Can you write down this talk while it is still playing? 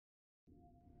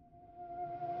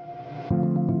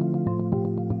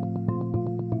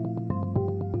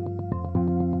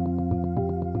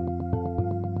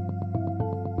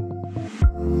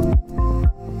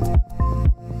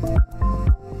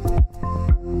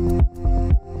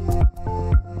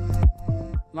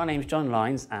My name's John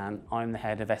Lyons and I'm the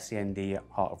head of SEND at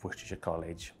Heart of Worcestershire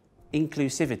College.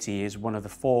 Inclusivity is one of the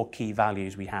 4 key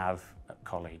values we have at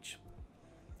college.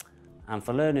 And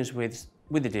for learners with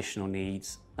additional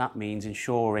needs, that means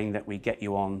ensuring that we get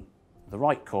you on the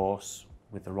right course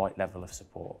with the right level of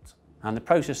support. And the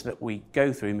process that we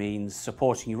go through means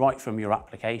supporting you right from your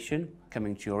application,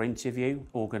 coming to your interview,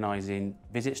 organising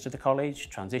visits to the college,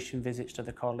 transition visits to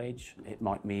the college. It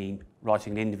might mean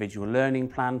writing an individual learning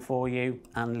plan for you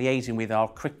and liaising with our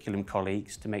curriculum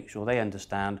colleagues to make sure they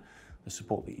understand the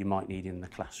support that you might need in the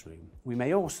classroom. We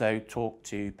may also talk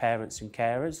to parents and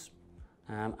carers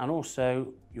and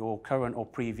also your current or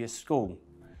previous school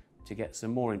to get some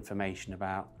more information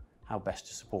about how best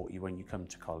to support you when you come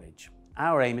to college.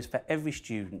 Our aim is for every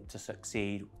student to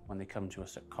succeed when they come to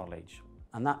us at college.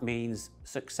 And that means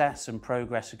success and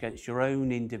progress against your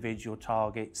own individual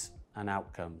targets and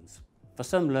outcomes. For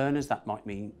some learners, that might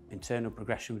mean internal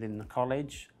progression within the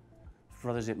college. For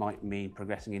others, it might mean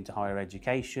progressing into higher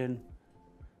education.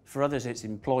 For others, it's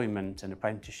employment and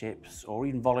apprenticeships, or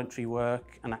even voluntary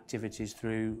work and activities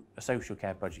through a social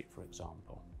care budget, for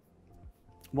example.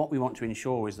 What we want to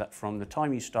ensure is that from the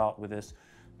time you start with us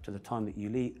to the time that you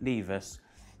leave us,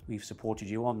 we've supported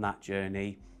you on that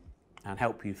journey and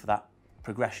help you for that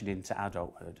progression into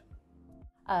adulthood.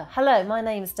 Hello, my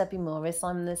name is Debbie Morris.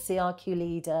 I'm the CRQ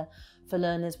leader for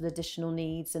learners with additional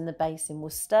needs in the base in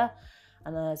Worcester,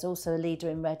 and there's also a leader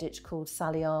in Redditch called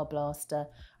Sally Arblaster.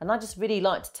 And I'd just really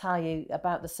like to tell you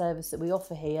about the service that we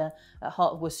offer here at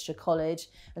Heart of Worcestershire College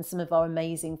and some of our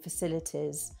amazing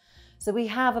facilities. So we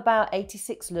have about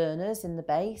 86 learners in the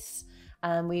base,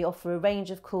 and we offer a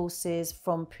range of courses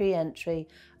from pre-entry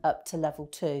up to level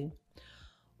 2.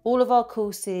 All of our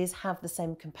courses have the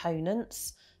same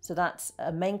components, so that's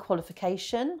a main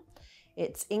qualification,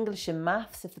 it's English and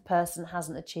maths if the person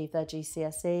hasn't achieved their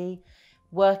GCSE,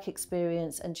 work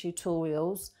experience and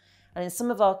tutorials, and in some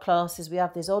of our classes we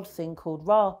have this odd thing called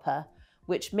RAPA,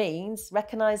 which means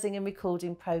recognising and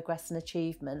recording progress and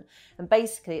achievement. And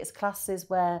basically it's classes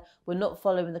where we're not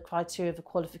following the criteria for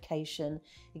qualification.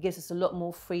 It gives us a lot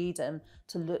more freedom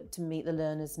to look to meet the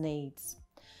learner's needs.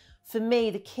 For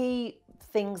me, the key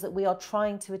things that we are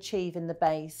trying to achieve in the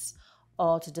base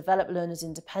are to develop learners'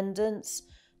 independence,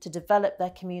 to develop their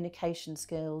communication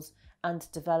skills, and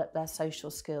to develop their social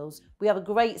skills. We have a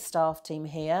great staff team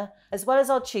here. As well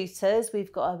as our tutors,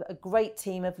 we've got a great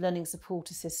team of learning support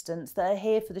assistants that are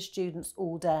here for the students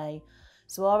all day.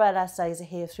 So our LSAs are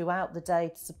here throughout the day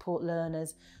to support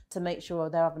learners to make sure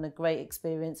they're having a great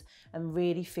experience and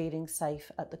really feeling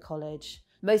safe at the college.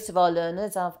 Most of our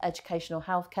learners have educational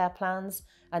healthcare plans,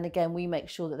 and again we make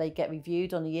sure that they get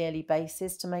reviewed on a yearly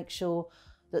basis to make sure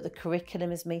that the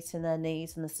curriculum is meeting their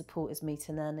needs and the support is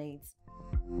meeting their needs.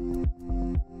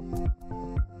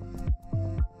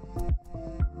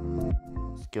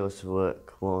 Skills to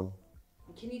work 1.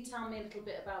 Can you tell me a little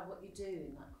bit about what you do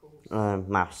in that course?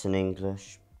 Maths and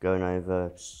English, going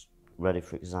over ready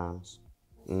for exams.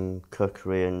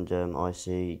 Cookery and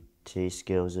ICT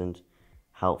skills and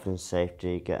health and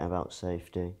safety, getting about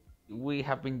safety. We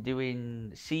have been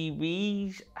doing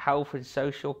CVs, health and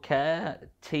social care,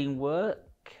 teamwork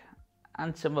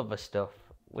and some other stuff,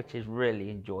 which is really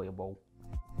enjoyable.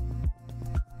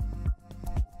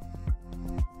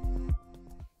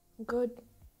 Good,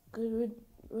 really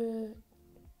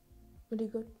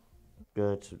good.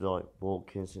 Good, like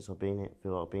walking since I've been here,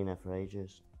 feel like I've been here for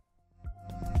ages.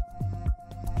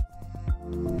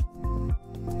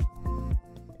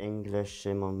 English,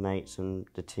 seeing my mates and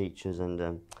the teachers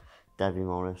and Debbie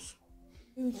Morris.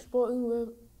 Sporting with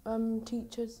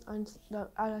teachers and the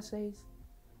LSAs.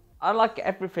 I like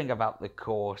everything about the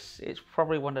course. It's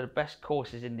probably one of the best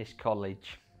courses in this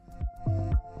college.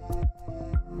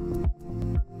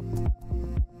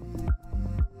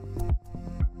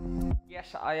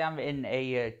 Yes, I am in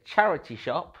a charity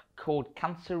shop called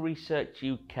Cancer Research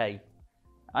UK.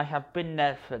 I have been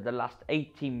there for the last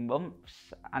 18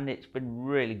 months and it's been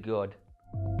really good.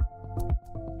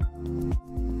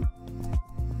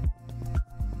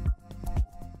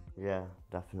 Yeah,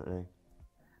 definitely.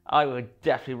 I would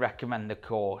definitely recommend the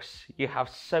course. You have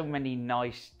so many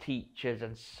nice teachers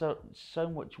and so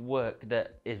much work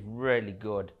that is really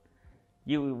good.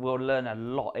 You will learn a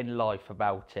lot in life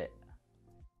about it.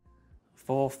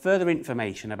 For further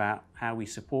information about how we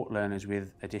support learners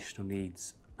with additional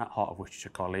needs at Heart of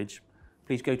Worcestershire College,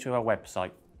 please go to our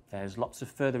website. There's lots of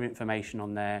further information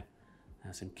on there,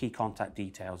 some key contact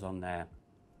details on there,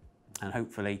 and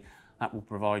hopefully that will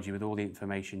provide you with all the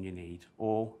information you need,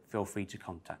 or feel free to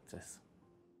contact us.